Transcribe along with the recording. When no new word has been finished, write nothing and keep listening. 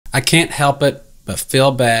I can't help it but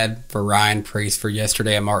feel bad for Ryan Preece for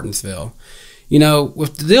yesterday at Martinsville. You know,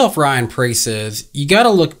 with the deal with Ryan Preece is, you got to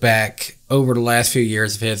look back over the last few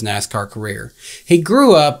years of his NASCAR career. He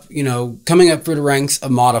grew up, coming up through the ranks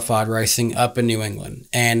of modified racing up in New England,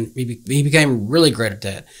 and he became really great at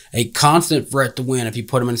that. A constant threat to win if you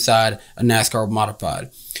put him inside a NASCAR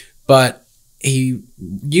modified. But he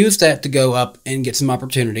used that to go up and get some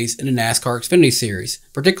opportunities in the NASCAR Xfinity Series,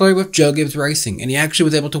 particularly with Joe Gibbs Racing, and he actually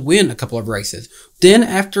was able to win a couple of races. Then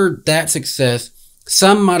after that success,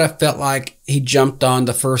 some might have felt like he jumped on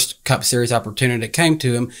the first Cup Series opportunity that came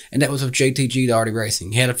to him, and that was with JTG Daugherty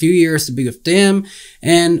Racing. He had a few years to be with them,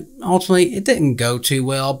 and ultimately it didn't go too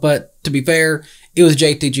well, but to be fair, it was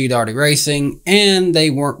JTG Daugherty Racing, and they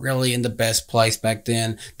weren't really in the best place back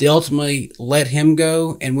then. They ultimately let him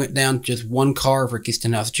go and went down to just one car for Ricky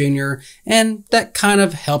Stenhouse Jr., and that kind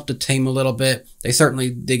of helped the team a little bit. They certainly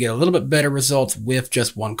did get a little bit better results with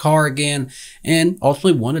just one car again, and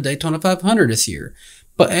ultimately won a Daytona 500 this year.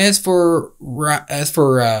 But as for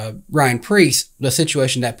Ryan Preece, the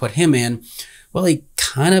situation that put him in, well, he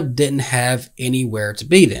kind of didn't have anywhere to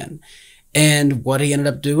be then. And what he ended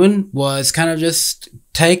up doing was kind of just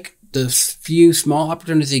take the few small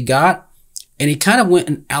opportunities he got, and he kind of went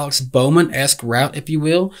an Alex Bowman-esque route, if you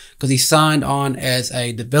will, because he signed on as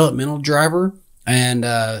a developmental driver and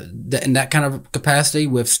in that kind of capacity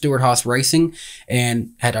with Stewart Haas Racing,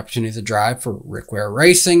 and had opportunities to drive for Rick Ware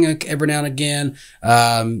Racing every now and again.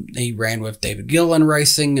 He ran with David Gilliland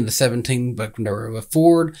Racing in the 17, but with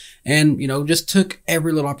Ford, and just took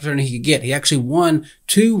every little opportunity he could get. He actually won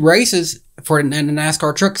 2 races for the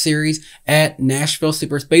NASCAR Truck Series at Nashville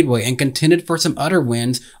Super Speedway, and contended for some other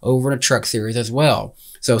wins over the Truck Series as well.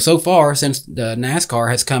 So far, since the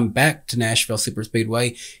NASCAR has come back to Nashville Super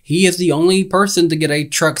Speedway, he is the only person to get a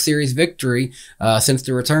Truck Series victory since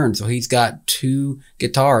the return. So he's got 2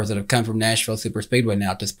 guitars that have come from Nashville Super Speedway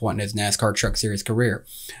now at this point in his NASCAR Truck Series career.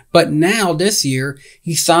 But now, this year,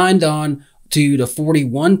 he signed on to the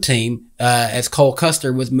 41 team as Cole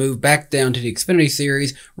Custer was moved back down to the Xfinity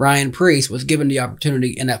Series. Ryan Preece was given the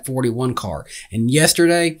opportunity in that 41 car. And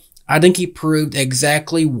yesterday, I think he proved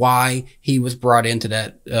exactly why he was brought into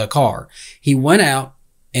that car. He went out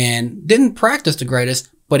and didn't practice the greatest,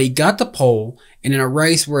 but he got the pole, and in a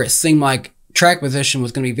race where it seemed like track position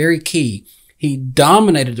was going to be very key, he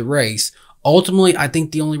dominated the race. Ultimately, I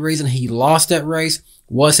think the only reason he lost that race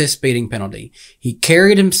was his speeding penalty. He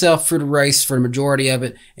carried himself through the race for the majority of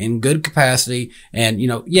it in good capacity. And,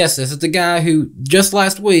 yes, this is the guy who just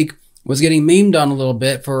last week was getting memed on a little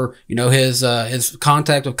bit for, his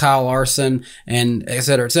contact with Kyle Larson and et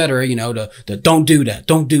cetera, the don't do that,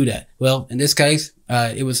 don't do that. Well, in this case,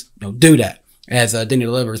 it was do that, as Denny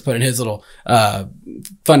Delivers put in his little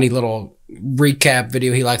funny little recap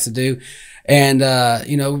video he likes to do. And,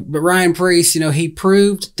 but Ryan Preece, he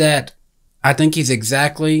proved that I think he's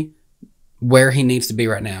exactly where he needs to be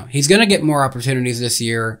right now. He's going to get more opportunities this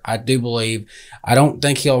year, I do believe. I don't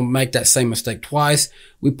think he'll make that same mistake twice.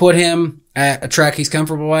 We put him at a track he's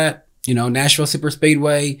comfortable at, Nashville Super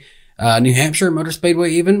Speedway, New Hampshire Motor Speedway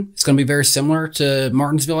even. It's going to be very similar to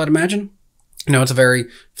Martinsville, I'd imagine. It's a very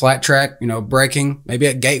flat track, braking. Maybe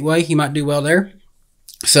at Gateway, he might do well there.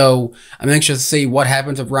 So I'm anxious to see what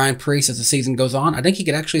happens with Ryan Preece as the season goes on. I think he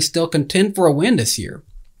could actually still contend for a win this year.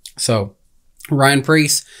 So Ryan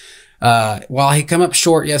Preece, while he come up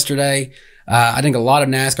short yesterday, I think a lot of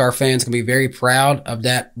NASCAR fans can be very proud of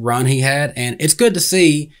that run he had. And it's good to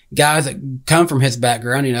see guys that come from his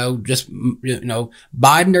background, just,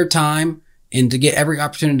 biding their time and to get every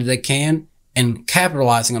opportunity they can and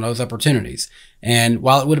capitalizing on those opportunities. And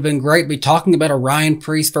while it would have been great to be talking about a Ryan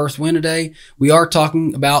Preece first win today, we are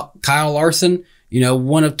talking about Kyle Larson,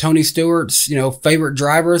 one of Tony Stewart's, favorite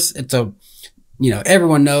drivers. It's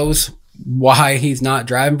everyone knows why he's not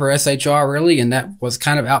driving for SHR really, and that was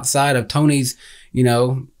kind of outside of Tony's,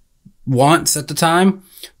 wants at the time.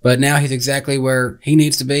 But now he's exactly where he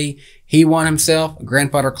needs to be. He won himself a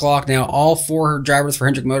grandfather clock. Now all 4 drivers for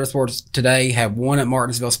Hendrick Motorsports today have won at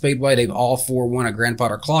Martinsville Speedway. They've all 4 won a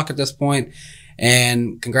grandfather clock at this point.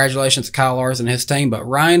 And congratulations to Kyle Larson and his team. But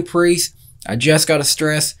Ryan Preece, I just got to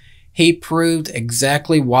stress, he proved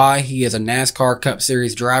exactly why he is a NASCAR Cup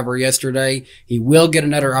Series driver yesterday. He will get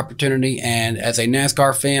another opportunity, and as a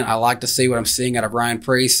NASCAR fan, I like to see what I'm seeing out of Ryan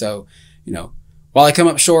Preece. So, while he come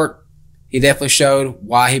up short, he definitely showed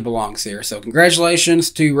why he belongs here. So congratulations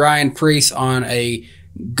to Ryan Preece on a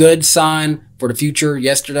good sign for the future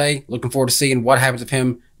yesterday. Looking forward to seeing what happens with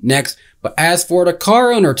him next. But as for the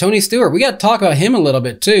car owner, Tony Stewart, we got to talk about him a little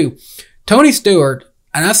bit too. Tony Stewart,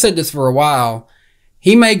 and I've said this for a while,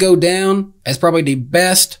 he may go down as probably the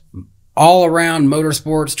best all-around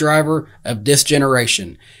motorsports driver of this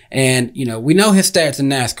generation. And, you know, we know his stats in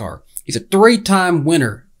NASCAR. He's a 3-time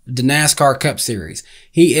winner of the NASCAR Cup Series.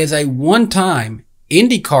 He is a 1-time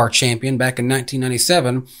IndyCar champion back in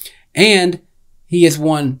 1997, and he has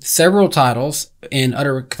won several titles in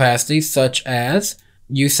other capacities, such as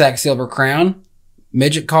USAC Silver Crown,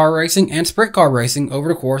 midget car racing, and sprint car racing over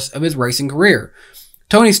the course of his racing career.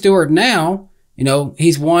 Tony Stewart now, you know,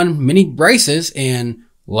 he's won many races in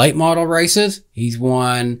late model races. He's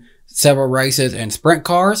won several races in sprint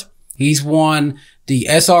cars. He's won the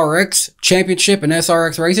SRX championship and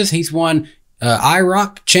SRX races. He's won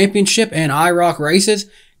IROC championship and IROC races.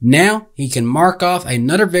 Now he can mark off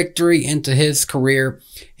another victory into his career.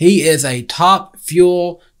 He is a top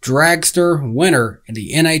fuel dragster winner in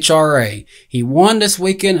the NHRA. He won this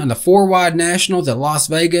weekend on the 4-wide nationals at Las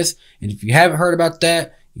Vegas. And if you haven't heard about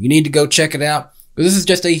that, you need to go check it out. But this is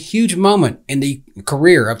just a huge moment in the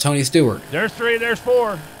career of Tony Stewart. There's 3, there's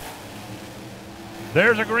 4.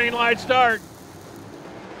 There's a green light start.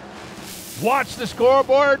 Watch the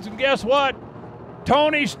scoreboards, and guess what?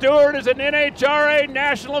 Tony Stewart is an NHRA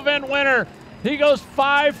national event winner. He goes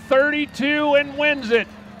 5:32 and wins it.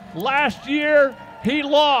 Last year, he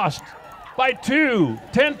lost by 2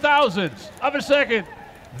 10,000ths of a second.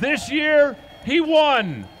 This year, he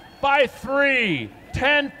won by 3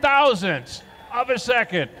 10,000ths of a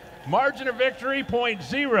second. Margin of victory,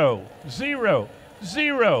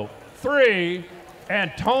 .0003.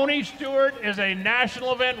 And Tony Stewart is a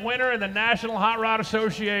national event winner in the National Hot Rod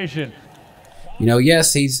Association. You know,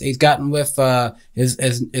 yes, he's gotten with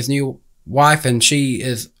his new wife, and she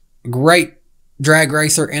is a great drag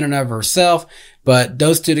racer in and of herself. But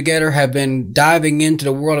those two together have been diving into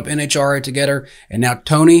the world of NHRA together. And now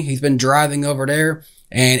Tony, he's been driving over there.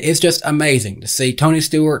 And it's just amazing to see Tony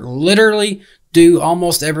Stewart literally do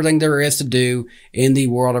almost everything there is to do in the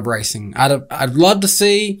world of racing. I'd love to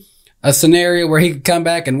see a scenario where he could come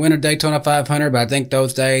back and win a Daytona 500, but I think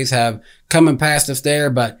those days have come and passed us there.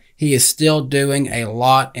 But he is still doing a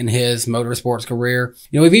lot in his motorsports career.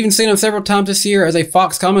 You know, we've even seen him several times this year as a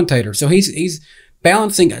Fox commentator. So he's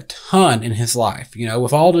balancing a ton in his life. You know,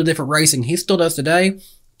 with all the different racing he still does today,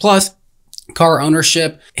 plus car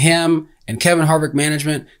ownership, him and Kevin Harvick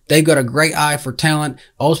management, they've got a great eye for talent.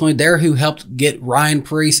 Ultimately, they're who helped get Ryan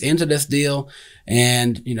Preece into this deal.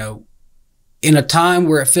 And, you know, in a time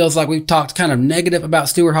where it feels like we've talked kind of negative about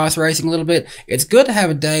Stewart-Haas Racing a little bit, it's good to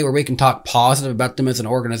have a day where we can talk positive about them as an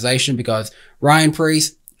organization, because Ryan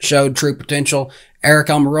Preece showed true potential. Eric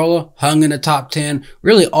Almirola hung in the top 10.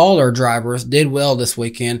 Really, all our drivers did well this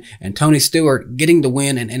weekend. And Tony Stewart getting the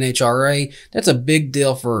win in NHRA, that's a big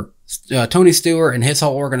deal for Tony Stewart and his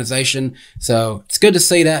whole organization. So it's good to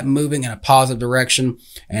see that moving in a positive direction.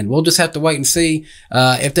 And we'll just have to wait and see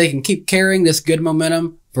if they can keep carrying this good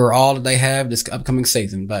momentum for all that they have this upcoming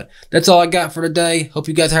season. But that's all I got for today. Hope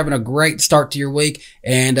you guys are having a great start to your week.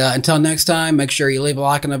 And until next time, make sure you leave a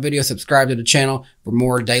like on the video, subscribe to the channel for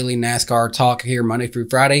more daily NASCAR talk here Monday through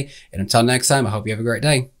Friday. And until next time, I hope you have a great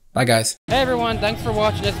day. Bye, guys. Hey, everyone. Thanks for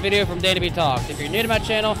watching this video from DannyBTalks. If you're new to my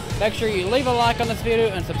channel, make sure you leave a like on this video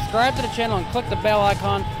and subscribe to the channel and click the bell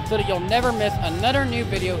icon so that you'll never miss another new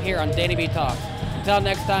video here on DannyBTalks. Until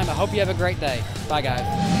next time, I hope you have a great day. Bye,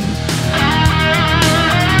 guys.